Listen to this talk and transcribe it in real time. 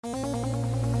Imagine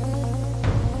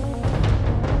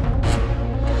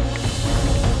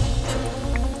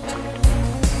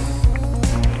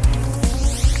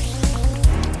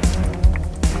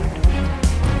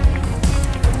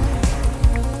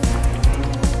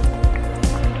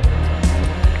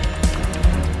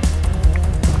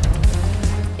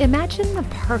the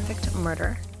perfect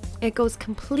murder. It goes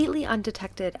completely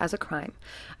undetected as a crime,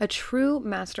 a true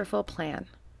masterful plan.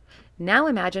 Now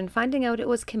imagine finding out it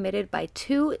was committed by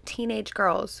two teenage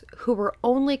girls who were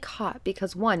only caught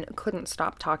because one couldn't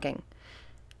stop talking.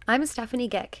 I'm Stephanie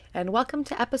Gick, and welcome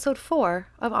to episode 4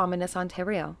 of Ominous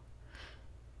Ontario.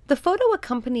 The photo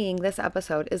accompanying this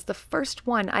episode is the first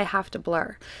one I have to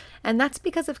blur, and that's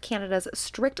because of Canada's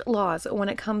strict laws when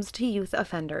it comes to youth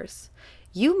offenders.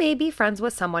 You may be friends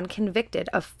with someone convicted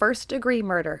of first-degree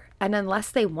murder, and unless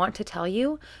they want to tell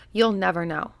you, you'll never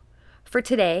know. For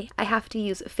today, I have to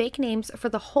use fake names for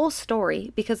the whole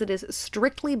story because it is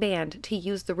strictly banned to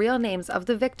use the real names of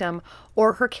the victim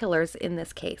or her killers in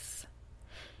this case.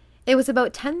 It was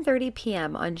about 10:30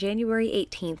 p.m. on January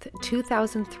 18th,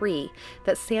 2003,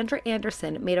 that Sandra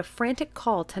Anderson made a frantic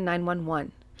call to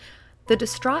 911. The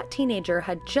distraught teenager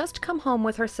had just come home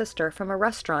with her sister from a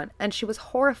restaurant, and she was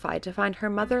horrified to find her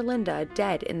mother, Linda,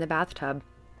 dead in the bathtub.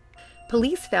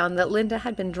 Police found that Linda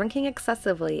had been drinking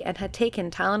excessively and had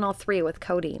taken Tylenol 3 with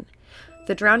codeine.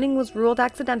 The drowning was ruled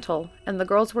accidental, and the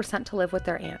girls were sent to live with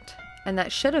their aunt. And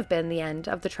that should have been the end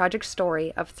of the tragic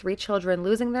story of 3 children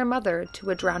losing their mother to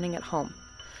a drowning at home.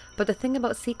 But the thing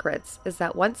about secrets is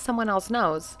that once someone else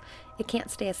knows, it can't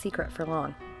stay a secret for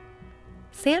long.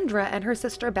 Sandra and her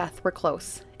sister Beth were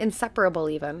close, inseparable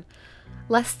even.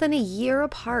 Less than a year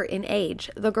apart in age,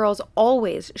 the girls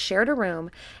always shared a room,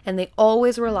 and they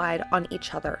always relied on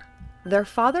each other. Their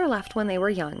father left when they were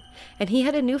young, and he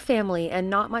had a new family and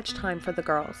not much time for the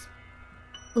girls.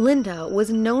 Linda was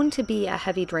known to be a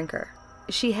heavy drinker.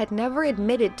 She had never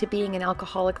admitted to being an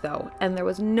alcoholic, though, and there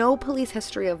was no police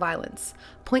history of violence,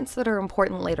 points that are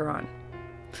important later on.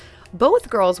 Both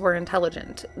girls were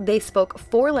intelligent. They spoke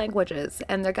 4 languages,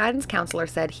 and their guidance counselor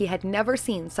said he had never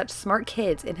seen such smart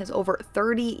kids in his over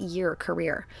 30-year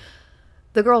career.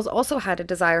 The girls also had a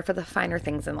desire for the finer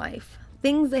things in life,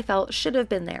 things they felt should have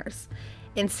been theirs.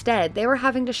 Instead, they were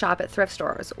having to shop at thrift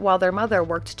stores, while their mother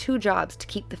worked 2 jobs to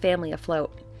keep the family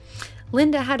afloat.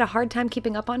 Linda had a hard time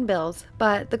keeping up on bills,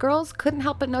 but the girls couldn't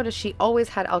help but notice she always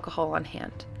had alcohol on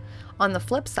hand. On the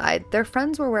flip side, their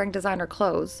friends were wearing designer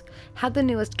clothes, had the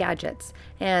newest gadgets,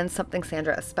 and something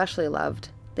Sandra especially loved,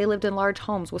 they lived in large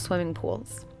homes with swimming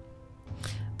pools.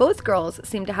 Both girls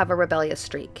seemed to have a rebellious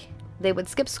streak. They would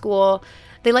skip school,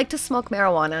 they liked to smoke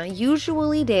marijuana,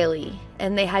 usually daily,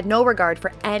 and they had no regard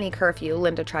for any curfew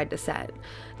Linda tried to set.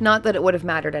 Not that it would have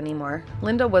mattered anymore.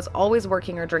 Linda was always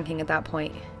working or drinking at that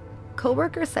point.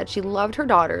 Co-workers said she loved her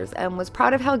daughters and was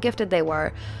proud of how gifted they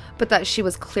were, but that she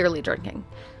was clearly drinking.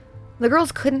 The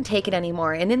girls couldn't take it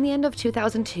anymore, and in the end of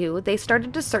 2002, they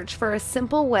started to search for a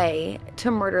simple way to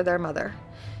murder their mother.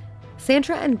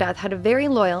 Sandra and Beth had a very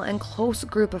loyal and close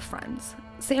group of friends.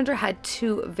 Sandra had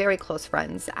 2 very close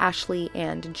friends, Ashley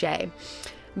and Jay.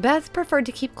 Beth preferred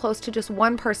to keep close to just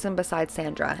one person besides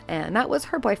Sandra, and that was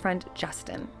her boyfriend,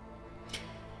 Justin.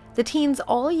 The teens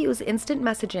all use instant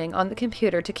messaging on the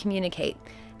computer to communicate,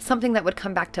 something that would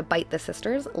come back to bite the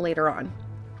sisters later on.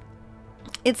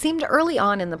 It seemed early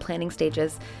on in the planning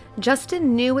stages,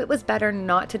 Justin knew it was better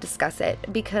not to discuss it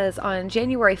because on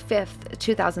January 5th,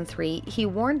 2003, he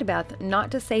warned Beth not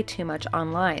to say too much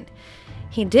online.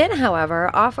 He did,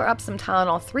 however, offer up some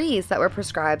Tylenol 3s that were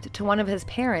prescribed to one of his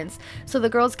parents so the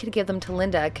girls could give them to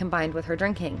Linda combined with her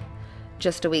drinking.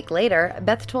 Just a week later,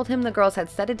 Beth told him the girls had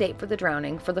set a date for the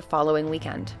drowning for the following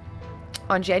weekend.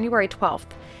 On January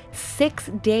 12th, 6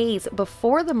 days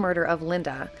before the murder of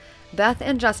Linda, Beth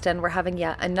and Justin were having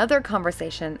yet another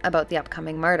conversation about the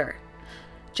upcoming murder.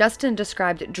 Justin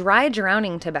described dry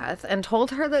drowning to Beth and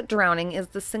told her that drowning is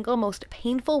the single most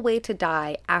painful way to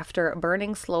die after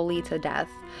burning slowly to death,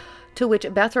 to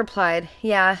which Beth replied,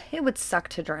 "Yeah, it would suck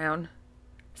to drown."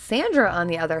 Sandra, on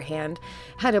the other hand,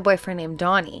 had a boyfriend named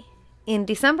Donnie. In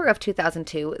December of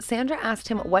 2002, Sandra asked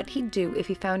him what he'd do if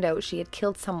he found out she had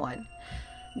killed someone.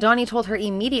 Donnie told her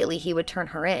immediately he would turn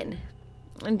her in.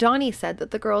 Donnie said that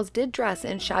the girls did dress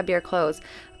in shabbier clothes,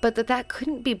 but that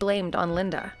couldn't be blamed on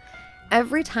Linda.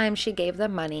 Every time she gave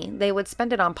them money, they would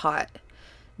spend it on pot.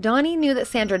 Donnie knew that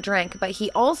Sandra drank, but he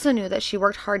also knew that she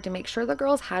worked hard to make sure the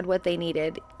girls had what they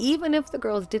needed, even if the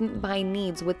girls didn't buy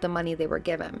needs with the money they were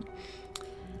given.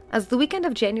 As the weekend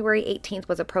of January 18th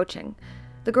was approaching,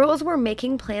 the girls were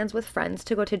making plans with friends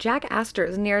to go to Jack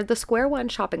Astor's near the Square One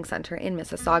shopping center in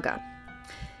Mississauga.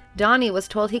 Donnie was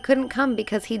told he couldn't come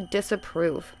because he'd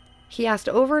disapprove. He asked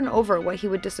over and over what he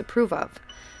would disapprove of.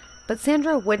 But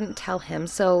Sandra wouldn't tell him,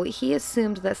 so he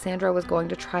assumed that Sandra was going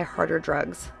to try harder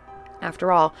drugs.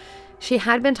 After all, she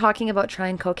had been talking about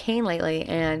trying cocaine lately,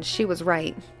 and she was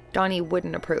right. Donnie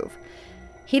wouldn't approve.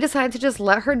 He decided to just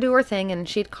let her do her thing, and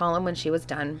she'd call him when she was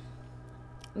done.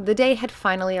 The day had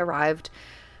finally arrived.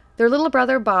 Their little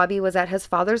brother Bobby was at his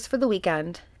father's for the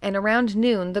weekend, and around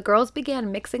noon, the girls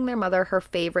began mixing their mother her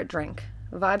favorite drink,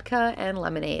 vodka and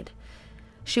lemonade.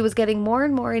 She was getting more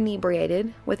and more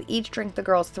inebriated with each drink the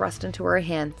girls thrust into her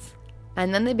hands,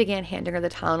 and then they began handing her the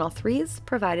Tylenol 3s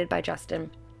provided by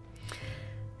Justin.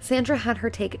 Sandra had her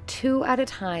take 2 at a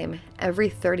time every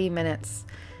 30 minutes.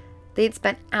 They'd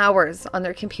spent hours on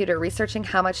their computer researching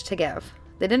how much to give.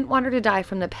 They didn't want her to die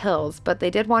from the pills, but they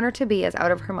did want her to be as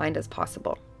out of her mind as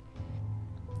possible.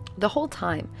 The whole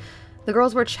time, the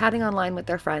girls were chatting online with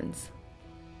their friends.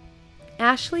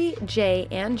 Ashley, Jay,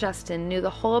 and Justin knew the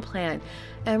whole plan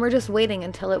and were just waiting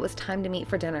until it was time to meet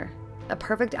for dinner, a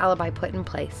perfect alibi put in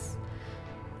place.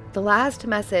 The last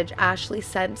message Ashley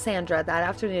sent Sandra that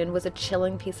afternoon was a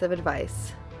chilling piece of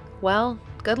advice. Well,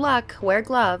 good luck, wear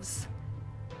gloves.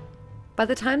 By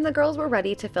the time the girls were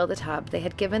ready to fill the tub, they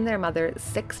had given their mother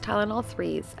 6 Tylenol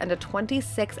 3s and a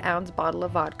 26-ounce bottle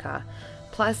of vodka,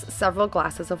 plus several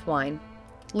glasses of wine.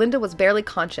 Linda was barely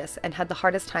conscious and had the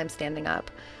hardest time standing up.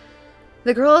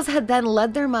 The girls had then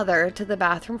led their mother to the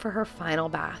bathroom for her final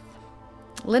bath.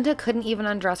 Linda couldn't even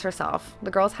undress herself.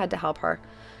 The girls had to help her.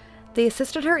 They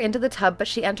assisted her into the tub, but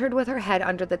she entered with her head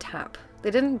under the tap.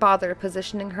 They didn't bother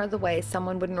positioning her the way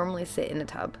someone would normally sit in a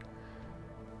tub.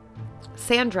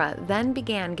 Sandra then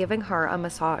began giving her a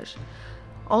massage.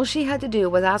 All she had to do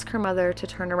was ask her mother to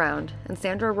turn around, and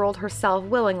Sandra rolled herself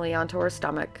willingly onto her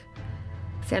stomach.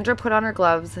 Sandra put on her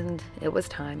gloves, and it was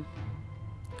time.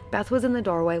 Beth was in the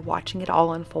doorway watching it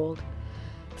all unfold.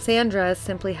 Sandra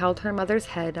simply held her mother's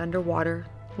head underwater.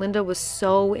 Linda was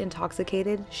so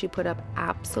intoxicated, she put up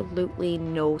absolutely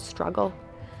no struggle.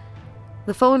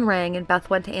 The phone rang and Beth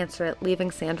went to answer it,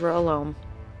 leaving Sandra alone.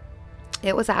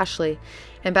 It was Ashley,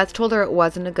 and Beth told her it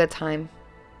wasn't a good time.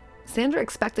 Sandra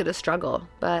expected a struggle,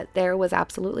 but there was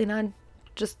absolutely none.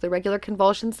 Just the regular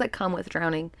convulsions that come with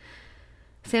drowning.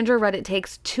 Sandra read it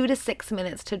takes 2 to 6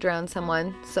 minutes to drown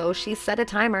someone, so she set a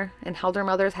timer and held her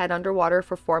mother's head underwater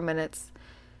for 4 minutes.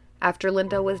 After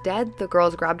Linda was dead, the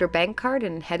girls grabbed her bank card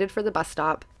and headed for the bus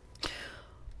stop.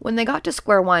 When they got to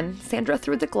square one, Sandra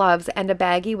threw the gloves and a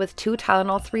baggie with 2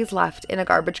 Tylenol 3s left in a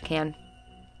garbage can.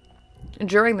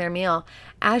 During their meal,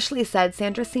 Ashley said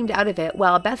Sandra seemed out of it,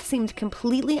 while Beth seemed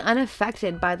completely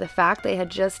unaffected by the fact they had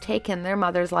just taken their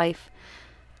mother's life.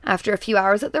 After a few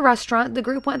hours at the restaurant, the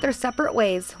group went their separate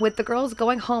ways, with the girls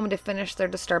going home to finish their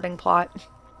disturbing plot.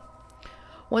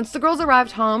 Once the girls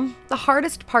arrived home, the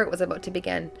hardest part was about to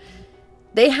begin.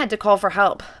 They had to call for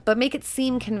help, but make it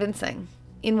seem convincing.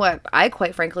 In what I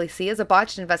quite frankly see as a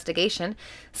botched investigation,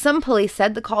 some police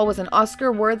said the call was an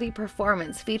Oscar-worthy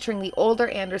performance featuring the older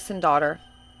Anderson daughter.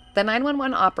 The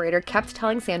 911 operator kept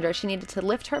telling Sandra she needed to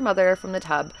lift her mother from the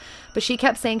tub, but she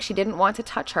kept saying she didn't want to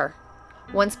touch her.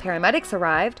 Once paramedics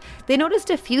arrived, they noticed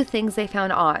a few things they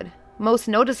found odd. Most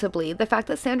noticeably, the fact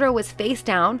that Sandra was face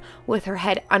down with her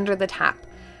head under the tap.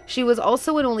 She was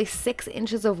also in only 6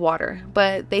 inches of water,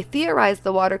 but they theorized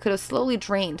the water could have slowly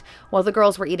drained while the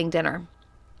girls were eating dinner.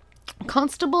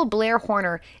 Constable Blair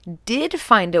Horner did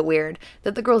find it weird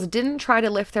that the girls didn't try to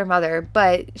lift their mother,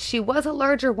 but she was a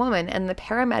larger woman, and the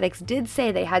paramedics did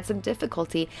say they had some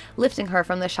difficulty lifting her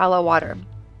from the shallow water.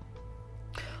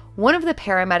 One of the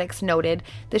paramedics noted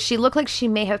that she looked like she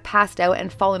may have passed out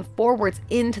and fallen forwards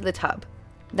into the tub.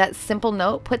 That simple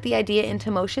note put the idea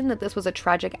into motion that this was a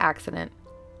tragic accident.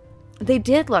 They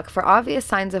did look for obvious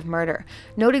signs of murder,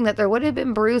 noting that there would have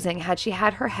been bruising had she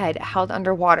had her head held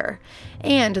underwater.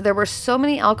 And there were so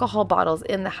many alcohol bottles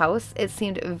in the house, it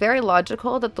seemed very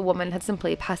logical that the woman had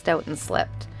simply passed out and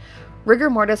slipped. Rigor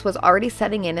mortis was already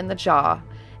setting in the jaw,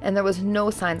 and there was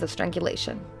no signs of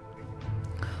strangulation.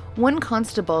 One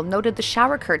constable noted the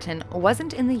shower curtain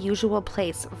wasn't in the usual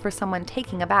place for someone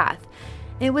taking a bath.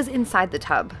 It was inside the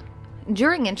tub.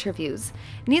 During interviews,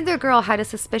 neither girl had a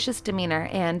suspicious demeanor,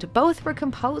 and both were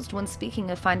composed when speaking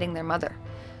of finding their mother.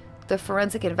 The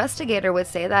forensic investigator would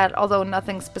say that, although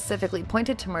nothing specifically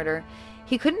pointed to murder,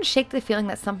 he couldn't shake the feeling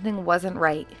that something wasn't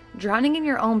right. Drowning in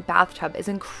your own bathtub is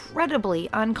incredibly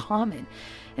uncommon,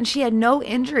 and she had no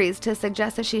injuries to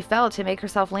suggest that she fell to make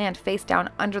herself land face down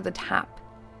under the tap.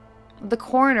 The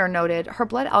coroner noted her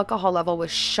blood alcohol level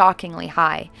was shockingly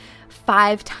high,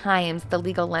 5 times the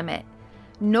legal limit.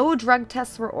 No drug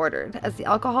tests were ordered, as the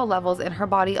alcohol levels in her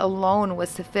body alone was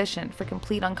sufficient for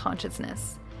complete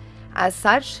unconsciousness. As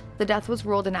such, the death was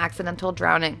ruled an accidental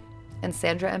drowning, and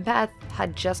Sandra and Beth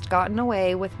had just gotten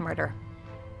away with murder.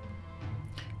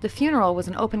 The funeral was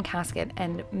an open casket,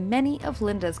 and many of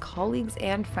Linda's colleagues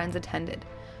and friends attended.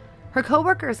 Her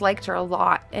coworkers liked her a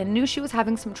lot and knew she was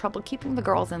having some trouble keeping the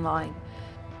girls in line.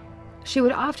 She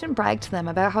would often brag to them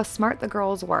about how smart the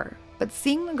girls were, but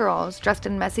seeing the girls dressed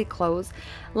in messy clothes,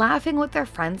 laughing with their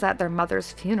friends at their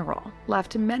mother's funeral,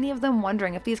 left many of them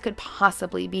wondering if these could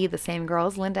possibly be the same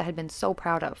girls Linda had been so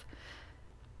proud of.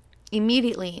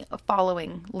 Immediately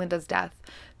following Linda's death,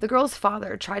 the girls'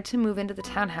 father tried to move into the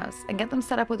townhouse and get them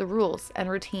set up with rules and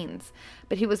routines,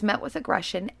 but he was met with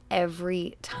aggression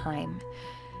every time.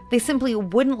 They simply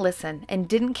wouldn't listen and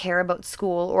didn't care about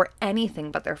school or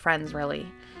anything but their friends, really.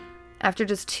 After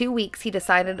just 2 weeks, he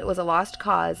decided it was a lost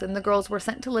cause, and the girls were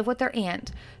sent to live with their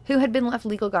aunt, who had been left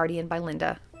legal guardian by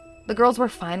Linda. The girls were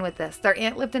fine with this. Their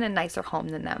aunt lived in a nicer home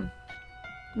than them.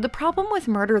 The problem with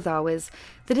murder, though, is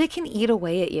that it can eat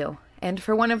away at you, and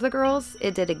for one of the girls,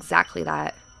 it did exactly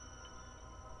that.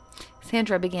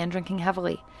 Sandra began drinking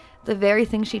heavily, the very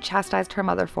thing she chastised her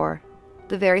mother for,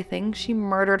 the very thing she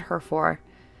murdered her for.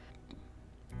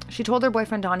 She told her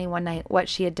boyfriend Donnie one night what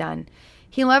she had done.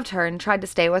 He loved her and tried to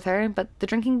stay with her, but the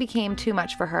drinking became too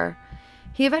much for her.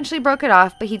 He eventually broke it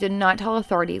off, but he did not tell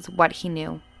authorities what he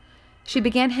knew. She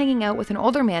began hanging out with an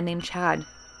older man named Chad.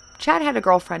 Chad had a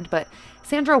girlfriend, but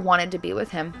Sandra wanted to be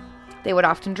with him. They would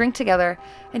often drink together,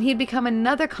 and he'd become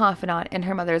another confidant in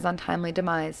her mother's untimely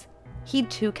demise. He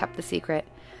too kept the secret.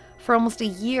 For almost a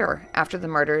year after the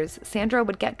murders, Sandra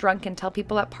would get drunk and tell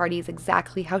people at parties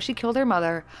exactly how she killed her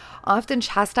mother, often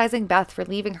chastising Beth for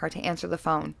leaving her to answer the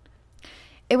phone.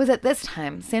 It was at this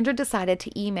time Sandra decided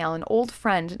to email an old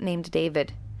friend named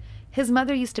David. His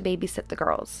mother used to babysit the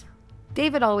girls.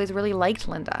 David always really liked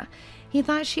Linda. He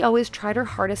thought she always tried her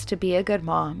hardest to be a good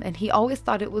mom, and he always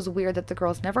thought it was weird that the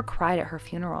girls never cried at her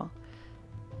funeral.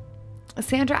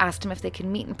 Sandra asked him if they could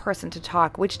meet in person to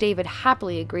talk, which David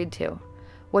happily agreed to.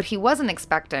 What he wasn't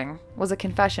expecting was a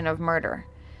confession of murder.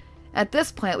 At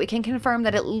this point, we can confirm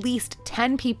that at least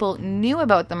 10 people knew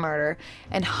about the murder,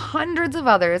 and hundreds of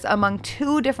others among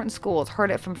 2 different schools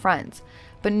heard it from friends,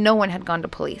 but no one had gone to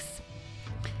police.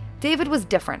 David was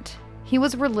different. He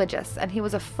was religious, and he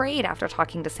was afraid after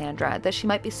talking to Sandra that she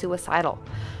might be suicidal.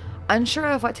 Unsure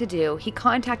of what to do, he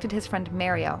contacted his friend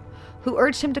Mario, who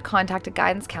urged him to contact a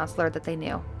guidance counselor that they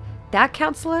knew. That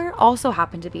counselor also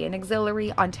happened to be an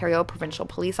auxiliary Ontario provincial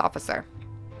police officer.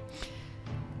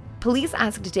 Police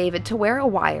asked David to wear a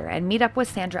wire and meet up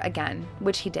with Sandra again,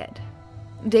 which he did.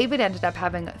 David ended up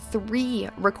having 3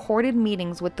 recorded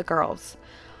meetings with the girls.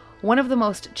 One of the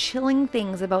most chilling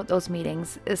things about those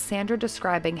meetings is Sandra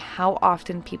describing how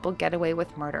often people get away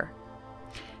with murder.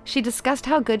 She discussed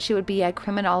how good she would be at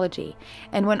criminology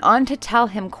and went on to tell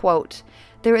him, quote,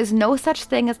 "There is no such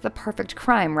thing as the perfect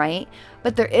crime, right?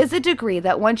 But there is a degree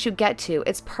that once you get to,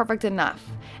 it's perfect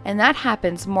enough. And that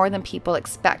happens more than people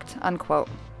expect," unquote.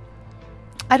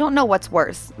 I don't know what's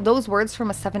worse, those words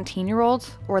from a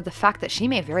 17-year-old or the fact that she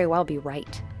may very well be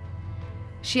right.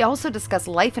 She also discussed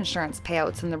life insurance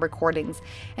payouts in the recordings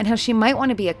and how she might want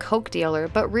to be a coke dealer,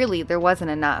 but really there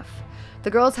wasn't enough. The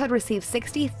girls had received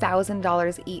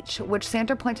 $60,000 each, which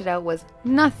Sandra pointed out was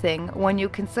nothing when you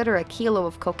consider a kilo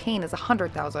of cocaine is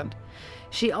 $100,000.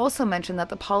 She also mentioned that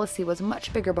the policy was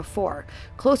much bigger before,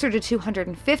 closer to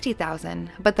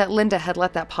 $250,000, but that Linda had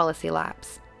let that policy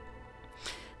lapse.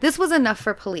 This was enough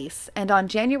for police, and on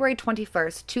January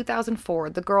 21st, 2004,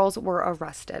 the girls were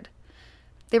arrested.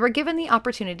 They were given the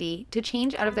opportunity to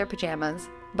change out of their pajamas,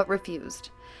 but refused.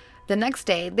 The next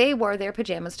day, they wore their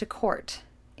pajamas to court.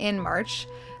 In March,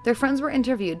 their friends were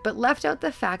interviewed, but left out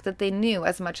the fact that they knew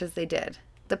as much as they did.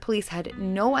 The police had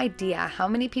no idea how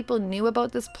many people knew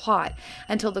about this plot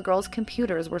until the girls'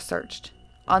 computers were searched.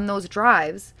 On those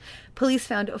drives, police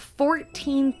found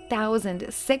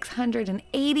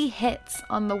 14,680 hits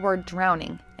on the word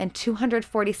drowning and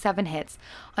 247 hits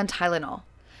on Tylenol.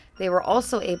 They were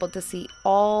also able to see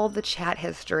all the chat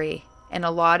history, and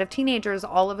a lot of teenagers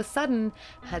all of a sudden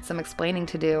had some explaining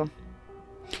to do.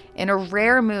 In a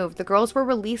rare move, the girls were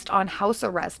released on house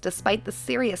arrest despite the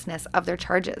seriousness of their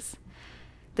charges.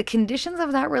 The conditions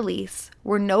of that release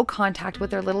were no contact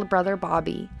with their little brother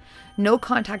Bobby, no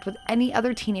contact with any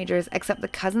other teenagers except the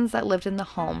cousins that lived in the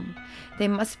home. They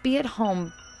must be at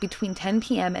home between 10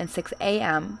 p.m. and 6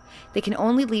 a.m. They can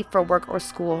only leave for work or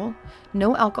school,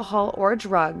 no alcohol or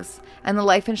drugs, and the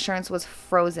life insurance was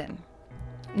frozen.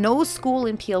 No school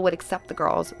in Peel would accept the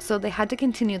girls, so they had to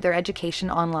continue their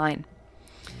education online.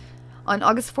 On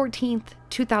August 14th,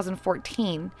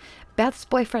 2014, Beth's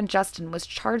boyfriend Justin was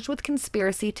charged with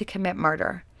conspiracy to commit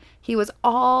murder. He was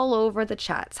all over the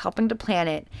chats, helping to plan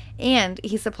it, and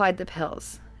he supplied the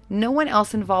pills. No one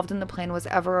else involved in the plan was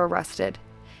ever arrested.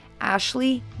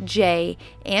 Ashley, Jay,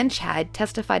 and Chad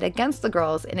testified against the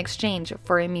girls in exchange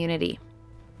for immunity.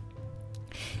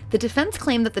 The defense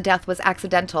claimed that the death was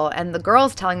accidental, and the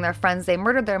girls telling their friends they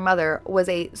murdered their mother was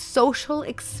a social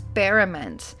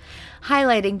experiment,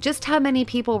 highlighting just how many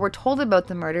people were told about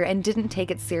the murder and didn't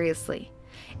take it seriously.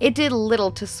 It did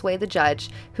little to sway the judge,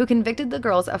 who convicted the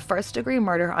girls of first-degree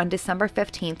murder on December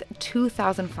 15,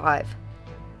 2005.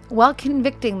 While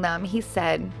convicting them, he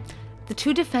said, "The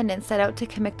two defendants set out to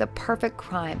commit the perfect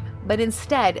crime, but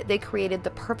instead they created the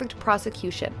perfect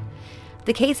prosecution.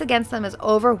 The case against them is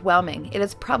overwhelming. It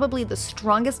is probably the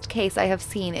strongest case I have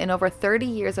seen in over 30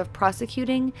 years of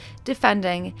prosecuting,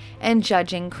 defending, and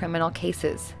judging criminal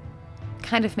cases."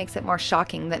 Kind of makes it more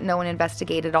shocking that no one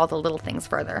investigated all the little things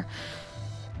further.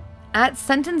 At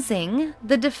sentencing,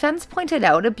 the defense pointed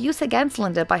out abuse against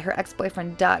Linda by her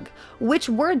ex-boyfriend Doug, which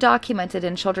were documented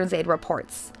in Children's Aid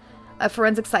reports. A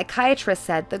forensic psychiatrist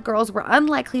said the girls were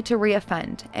unlikely to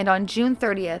reoffend, and on June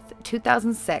 30th,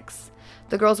 2006,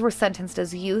 the girls were sentenced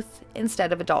as youth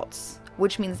instead of adults,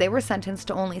 which means they were sentenced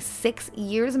to only 6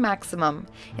 years maximum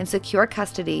in secure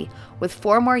custody, with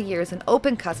 4 more years in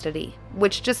open custody,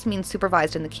 which just means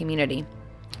supervised in the community.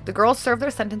 The girls served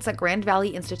their sentence at Grand Valley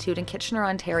Institute in Kitchener,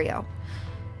 Ontario.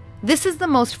 This is the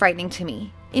most frightening to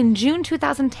me. In June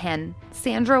 2010,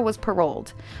 Sandra was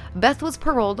paroled. Beth was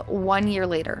paroled 1 year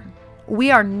later. We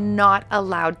are not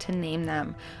allowed to name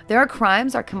them. Their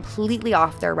crimes are completely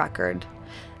off their record.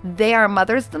 They are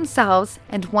mothers themselves,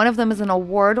 and one of them is an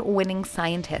award-winning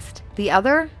scientist. The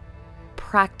other,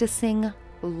 practicing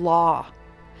law.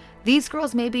 These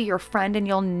girls may be your friend and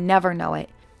you'll never know it.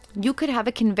 You could have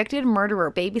a convicted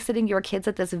murderer babysitting your kids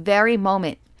at this very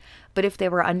moment, but if they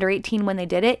were under 18 when they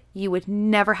did it, you would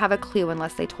never have a clue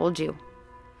unless they told you.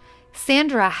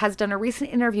 Sandra has done a recent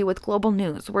interview with Global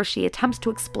News where she attempts to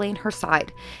explain her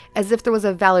side, as if there was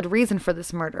a valid reason for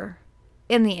this murder.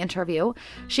 In the interview,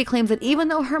 she claims that even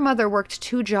though her mother worked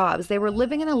 2 jobs, they were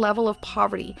living in a level of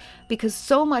poverty because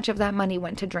so much of that money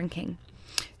went to drinking.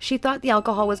 She thought the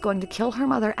alcohol was going to kill her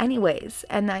mother anyways,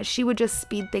 and that she would just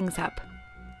speed things up.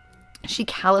 She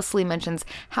callously mentions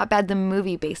how bad the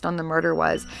movie based on the murder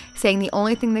was, saying the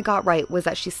only thing they got right was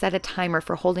that she set a timer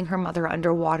for holding her mother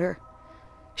underwater.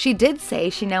 She did say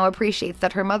she now appreciates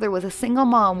that her mother was a single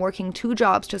mom working 2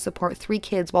 jobs to support 3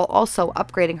 kids while also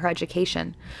upgrading her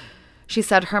education. She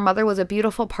said her mother was a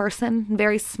beautiful person,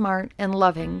 very smart and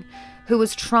loving, who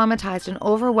was traumatized and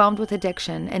overwhelmed with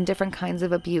addiction and different kinds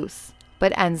of abuse,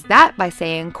 but ends that by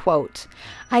saying, quote,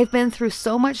 "I've been through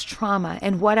so much trauma,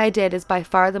 and what I did is by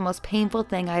far the most painful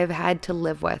thing I have had to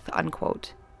live with,"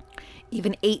 unquote.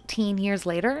 Even 18 years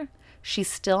later, she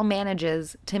still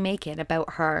manages to make it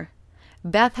about her.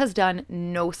 Beth has done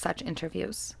no such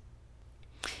interviews.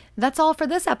 That's all for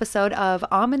this episode of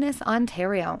Ominous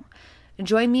Ontario.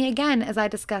 Join me again as I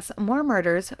discuss more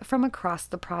murders from across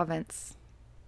the province.